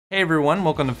Hey everyone,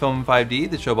 welcome to Film in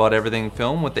 5D, the show about everything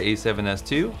film with the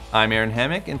A7S II. I'm Aaron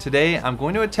Hammock, and today I'm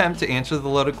going to attempt to answer the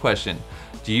loaded question: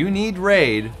 do you need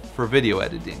RAID for video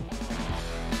editing?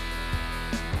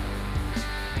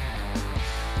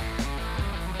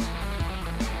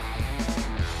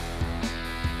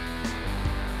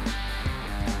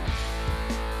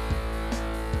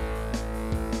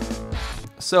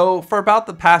 So for about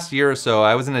the past year or so,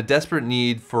 I was in a desperate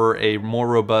need for a more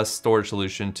robust storage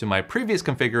solution to my previous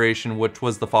configuration, which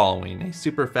was the following: a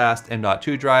super fast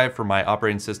M.2 drive for my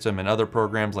operating system and other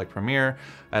programs like Premiere.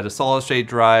 I had a solid state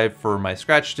drive for my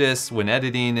scratch discs when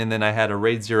editing, and then I had a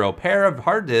RAID 0 pair of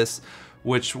hard disks,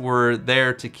 which were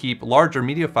there to keep larger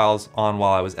media files on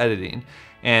while I was editing.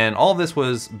 And all of this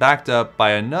was backed up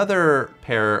by another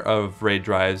pair of RAID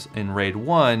drives in RAID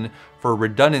 1 for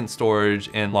redundant storage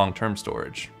and long-term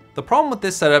storage. The problem with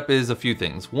this setup is a few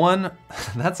things. One,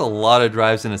 that's a lot of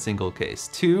drives in a single case.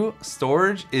 Two,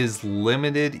 storage is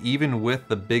limited even with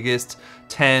the biggest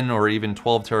 10 or even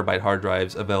 12 terabyte hard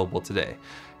drives available today.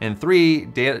 And three,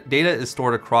 data is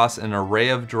stored across an array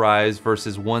of drives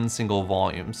versus one single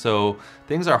volume. So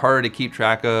things are harder to keep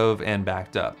track of and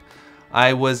backed up.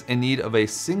 I was in need of a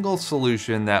single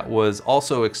solution that was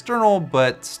also external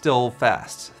but still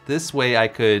fast. This way I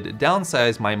could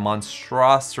downsize my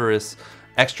monstrous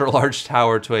extra large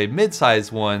tower to a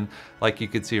mid-sized one, like you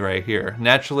could see right here.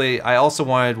 Naturally, I also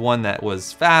wanted one that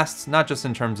was fast, not just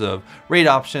in terms of RAID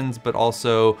options, but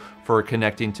also for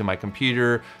connecting to my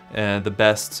computer. The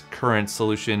best current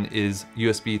solution is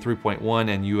USB 3.1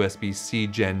 and USB-C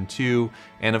Gen 2.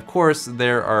 And of course,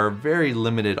 there are very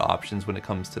limited options when it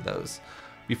comes to those.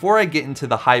 Before I get into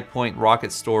the HighPoint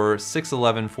RocketStor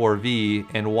 6114V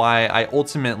and why I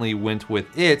ultimately went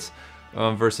with it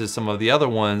versus some of the other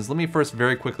ones, let me first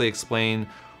very quickly explain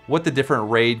what the different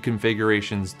RAID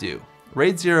configurations do.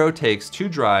 RAID 0 takes two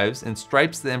drives and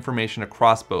stripes the information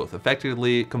across both,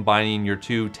 effectively combining your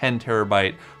two 10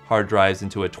 terabyte hard drives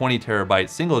into a 20 terabyte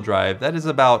single drive that is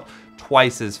about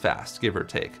twice as fast, give or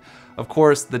take. Of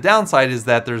course, the downside is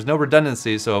that there's no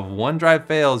redundancy, so if one drive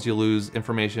fails, you lose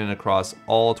information across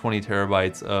all 20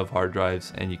 terabytes of hard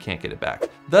drives and you can't get it back.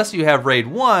 Thus, you have RAID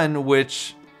 1,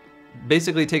 which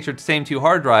basically takes your same two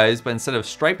hard drives, but instead of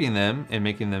striping them and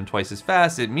making them twice as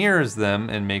fast, it mirrors them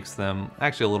and makes them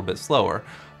actually a little bit slower.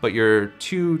 But your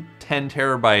two 10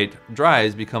 terabyte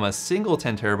drives become a single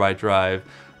 10 terabyte drive,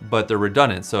 but they're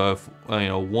redundant. So if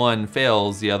one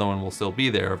fails, the other one will still be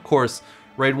there. Of course,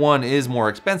 RAID 1 is more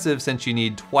expensive since you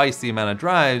need twice the amount of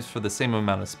drives for the same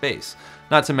amount of space.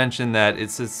 Not to mention that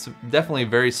it's definitely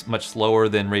very much slower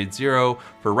than RAID 0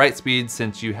 for write speed,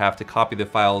 since you have to copy the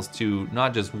files to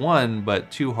not just one, but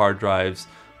two hard drives,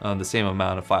 the same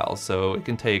amount of files. So it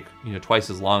can take twice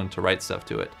as long to write stuff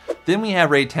to it. Then we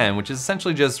have RAID 10, which is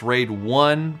essentially just RAID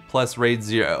 1 plus RAID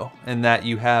 0, in that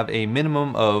you have a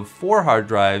minimum of 4 hard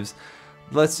drives.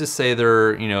 Let's just say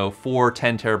they're, 4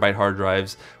 10 terabyte hard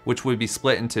drives, which would be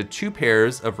split into two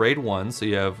pairs of RAID 1. So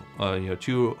you have,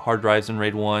 two hard drives in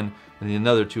RAID 1 and then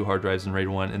another two hard drives in RAID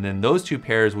 1. And then those two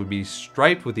pairs would be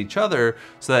striped with each other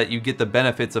so that you get the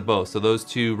benefits of both. So those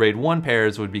two RAID 1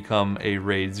 pairs would become a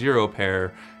RAID 0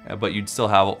 pair, but you'd still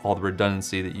have all the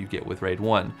redundancy that you get with RAID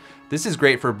 1. This is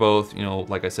great for both,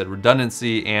 like I said,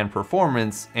 redundancy and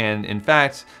performance. And in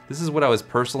fact, this is what I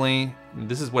personally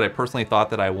thought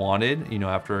that I wanted,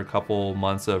 after a couple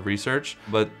months of research.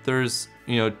 But there's,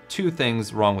 two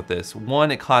things wrong with this.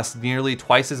 One, it costs nearly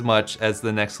twice as much as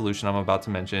the next solution I'm about to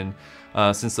mention,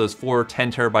 since those 4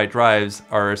 10 terabyte drives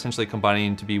are essentially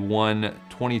combining to be one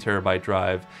 20 terabyte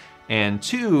drive. And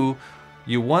two,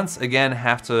 you once again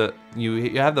have to,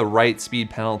 you have the write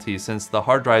speed penalty, since the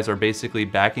hard drives are basically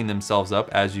backing themselves up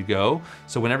as you go.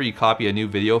 So whenever you copy a new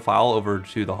video file over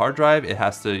to the hard drive, it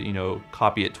has to,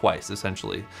 copy it twice,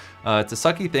 essentially. It's a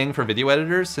sucky thing for video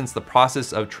editors, since the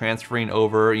process of transferring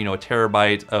over, a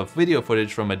terabyte of video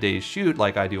footage from a day's shoot,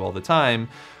 like I do all the time,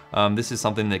 this is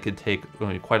something that could take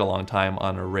quite a long time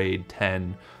on a RAID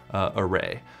 10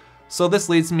 array. So this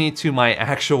leads me to my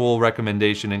actual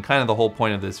recommendation and kind of the whole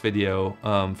point of this video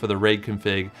for the RAID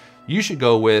config you should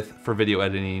go with for video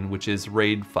editing, which is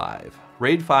RAID 5.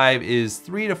 RAID 5 is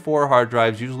 3 to 4 hard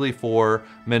drives, usually 4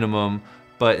 minimum,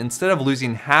 but instead of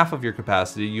losing half of your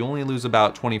capacity, you only lose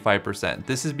about 25%.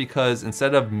 This is because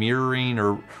instead of mirroring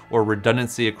or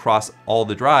redundancy across all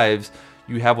the drives,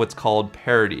 you have what's called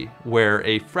parity, where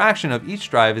a fraction of each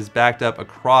drive is backed up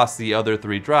across the other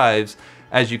 3 drives,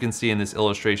 as you can see in this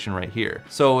illustration right here.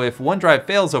 So if one drive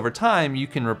fails over time, you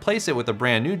can replace it with a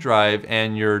brand new drive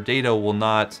and your data will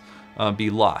not be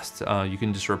lost. You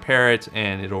can just repair it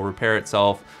and it'll repair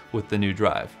itself with the new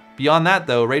drive. Beyond that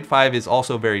though, RAID 5 is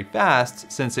also very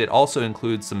fast since it also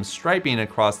includes some striping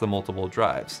across the multiple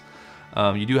drives.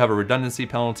 You do have a redundancy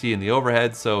penalty in the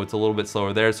overhead, so it's a little bit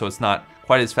slower there, so it's not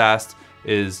quite as fast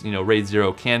as RAID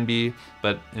 0 can be.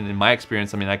 But in my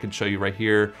experience, I mean, I could show you right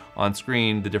here on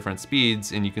screen the different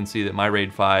speeds, and you can see that my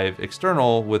RAID 5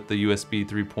 external with the USB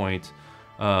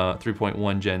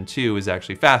 3.1 Gen 2 is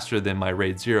actually faster than my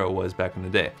RAID 0 was back in the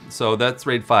day. So that's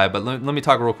RAID 5, but let me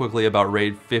talk real quickly about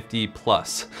RAID 50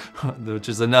 Plus, which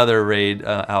is another RAID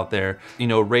out there.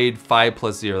 RAID 5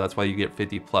 plus 0, that's why you get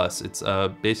 50 Plus. It's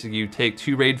basically you take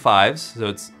 2 RAID 5s, so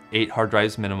it's 8 hard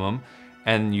drives minimum,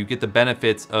 and you get the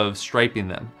benefits of striping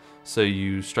them. So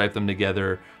you stripe them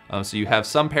together. So you have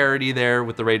some parity there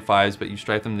with the RAID 5s, but you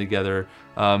stripe them together,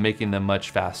 making them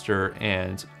much faster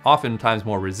and oftentimes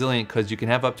more resilient, because you can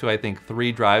have up to, I think,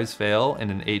 3 drives fail in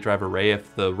an 8-drive array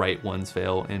if the right ones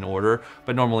fail in order.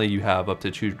 But normally you have up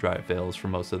to 2 drive fails for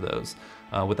most of those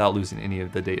without losing any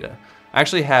of the data. I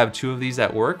actually have 2 of these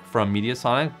at work from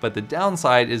Mediasonic, but the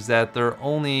downside is that they're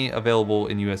only available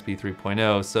in USB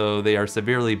 3.0, so they are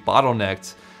severely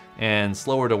bottlenecked and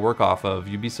slower to work off of.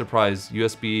 You'd be surprised,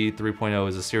 USB 3.0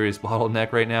 is a serious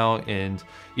bottleneck right now, and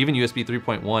even USB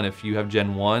 3.1, if you have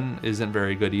Gen 1, isn't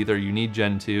very good either. You need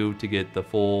Gen 2 to get the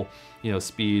full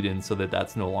speed, and so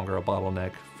that's no longer a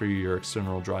bottleneck for your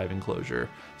external drive enclosure,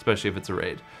 especially if it's a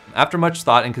RAID. After much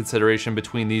thought and consideration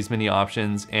between these many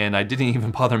options, and I didn't even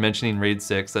bother mentioning RAID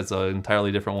 6, that's an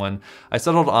entirely different one, I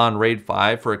settled on RAID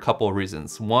 5 for a couple of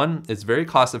reasons. One, it's very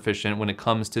cost efficient when it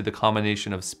comes to the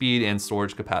combination of speed and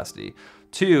storage capacity.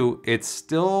 2, it's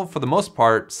still, for the most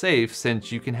part, safe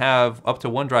since you can have up to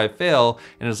 1 drive fail,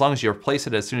 and as long as you replace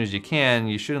it as soon as you can,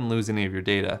 you shouldn't lose any of your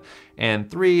data. And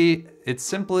 3, it's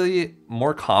simply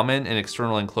more common in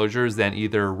external enclosures than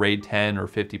either RAID 10 or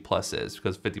 50 Plus is,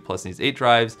 because 50 Plus needs 8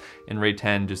 drives, and RAID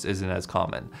 10 just isn't as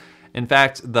common. In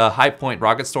fact, the HighPoint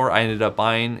RocketStor I ended up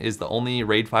buying is the only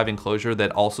RAID 5 enclosure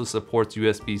that also supports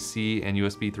USB-C and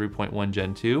USB 3.1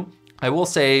 Gen 2. I will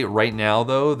say right now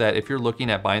though that if you're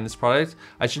looking at buying this product,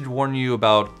 I should warn you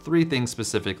about 3 things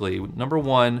specifically. Number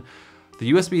 1,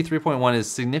 the USB 3.1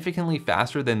 is significantly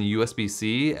faster than the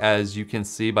USB-C, as you can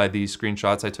see by these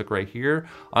screenshots I took right here.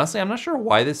 Honestly, I'm not sure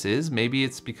why this is. Maybe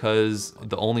it's because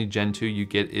the only Gen 2 you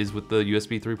get is with the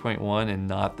USB 3.1 and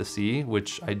not the C,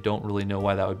 which I don't really know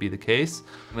why that would be the case.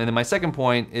 And then my second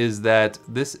point is that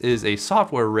this is a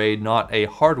software RAID, not a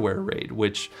hardware RAID,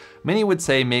 which many would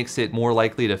say makes it more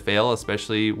likely to fail,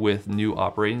 especially with new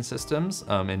operating systems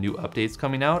and new updates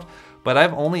coming out. But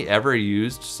I've only ever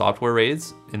used software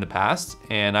RAIDs in the past,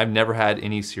 and I've never had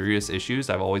any serious issues.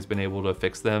 I've always been able to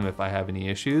fix them if I have any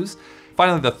issues.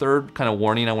 Finally, the third kind of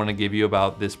warning I want to give you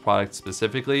about this product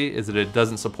specifically is that it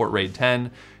doesn't support RAID 10.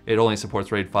 It only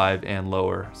supports RAID 5 and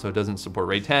lower. So it doesn't support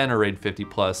RAID 10 or RAID 50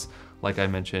 Plus, like I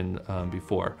mentioned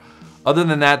before. Other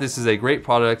than that, this is a great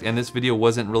product, and this video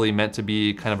wasn't really meant to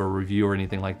be kind of a review or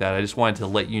anything like that. I just wanted to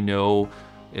let you know,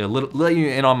 let you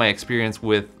in on my experience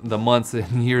with the months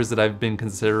and years that I've been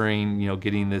considering,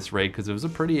 getting this RAID, because it was a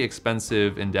pretty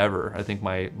expensive endeavor. I think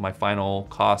my final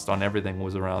cost on everything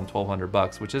was around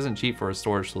 $1,200, which isn't cheap for a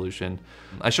storage solution.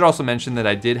 I should also mention that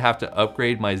I did have to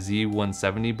upgrade my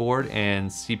Z170 board and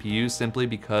CPU simply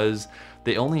because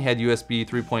they only had USB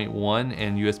 3.1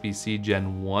 and USB-C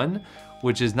Gen 1,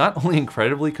 which is not only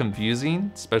incredibly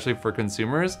confusing, especially for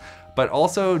consumers, but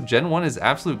also Gen 1 is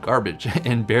absolute garbage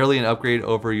and barely an upgrade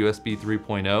over USB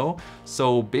 3.0.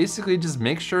 So basically just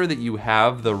make sure that you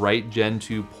have the right Gen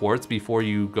 2 ports before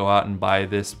you go out and buy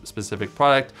this specific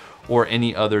product or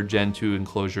any other Gen 2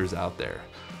 enclosures out there.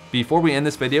 Before we end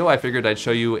this video, I figured I'd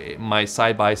show you my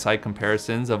side-by-side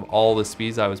comparisons of all the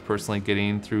speeds I was personally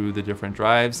getting through the different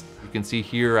drives. You can see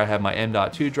here I have my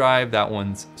M.2 drive. That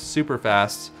one's super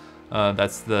fast.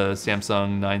 That's the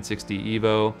Samsung 960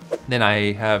 EVO. Then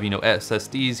I have,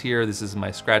 SSDs here. This is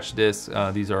my scratch disk.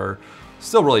 These are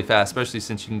still really fast, especially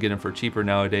since you can get them for cheaper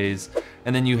nowadays.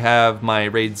 And then you have my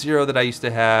RAID 0 that I used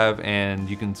to have, and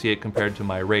you can see it compared to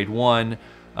my RAID 1,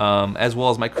 as well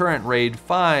as my current RAID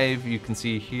 5, you can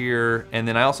see here. And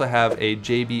then I also have a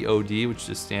JBOD, which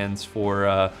just stands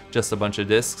for just a bunch of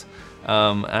disks.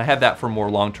 I have that for more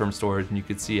long-term storage, and you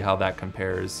can see how that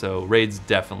compares. So RAID's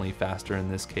definitely faster in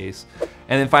this case.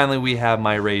 And then finally we have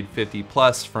my RAID 50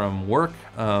 Plus from work,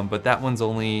 but that one's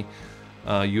only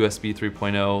USB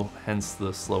 3.0, hence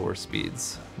the slower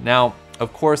speeds. Now,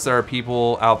 of course, there are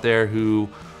people out there who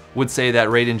would say that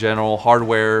RAID in general,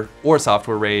 hardware or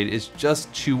software RAID, is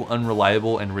just too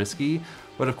unreliable and risky.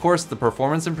 But of course, the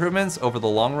performance improvements over the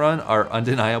long run are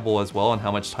undeniable as well, and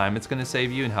how much time it's going to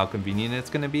save you and how convenient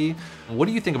it's going to be. What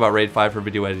do you think about RAID 5 for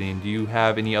video editing? Do you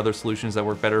have any other solutions that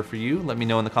work better for you? Let me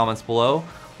know in the comments below.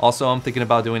 Also, I'm thinking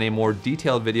about doing a more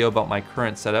detailed video about my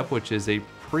current setup, which is a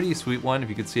pretty sweet one, if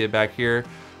you can see it back here.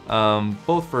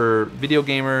 Both for video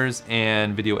gamers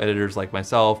and video editors like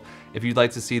myself. If you'd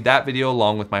like to see that video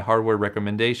along with my hardware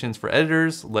recommendations for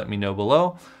editors, let me know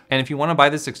below. And if you want to buy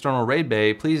this external RAID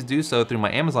bay, please do so through my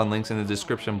Amazon links in the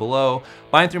description below.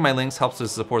 Buying through my links helps to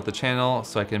support the channel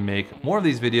so I can make more of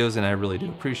these videos, and I really do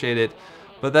appreciate it.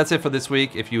 But that's it for this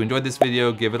week. If you enjoyed this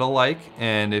video, give it a like.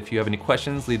 And if you have any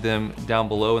questions, leave them down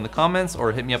below in the comments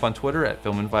or hit me up on Twitter at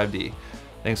Filmin5D.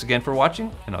 Thanks again for watching,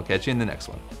 and I'll catch you in the next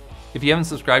one. If you haven't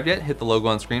subscribed yet, hit the logo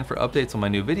on screen for updates on my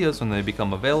new videos when they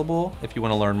become available. If you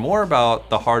want to learn more about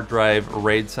the hard drive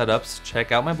RAID setups,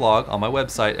 check out my blog on my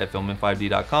website at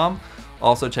filmin5d.com.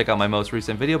 Also check out my most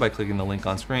recent video by clicking the link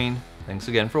on screen. Thanks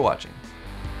again for watching.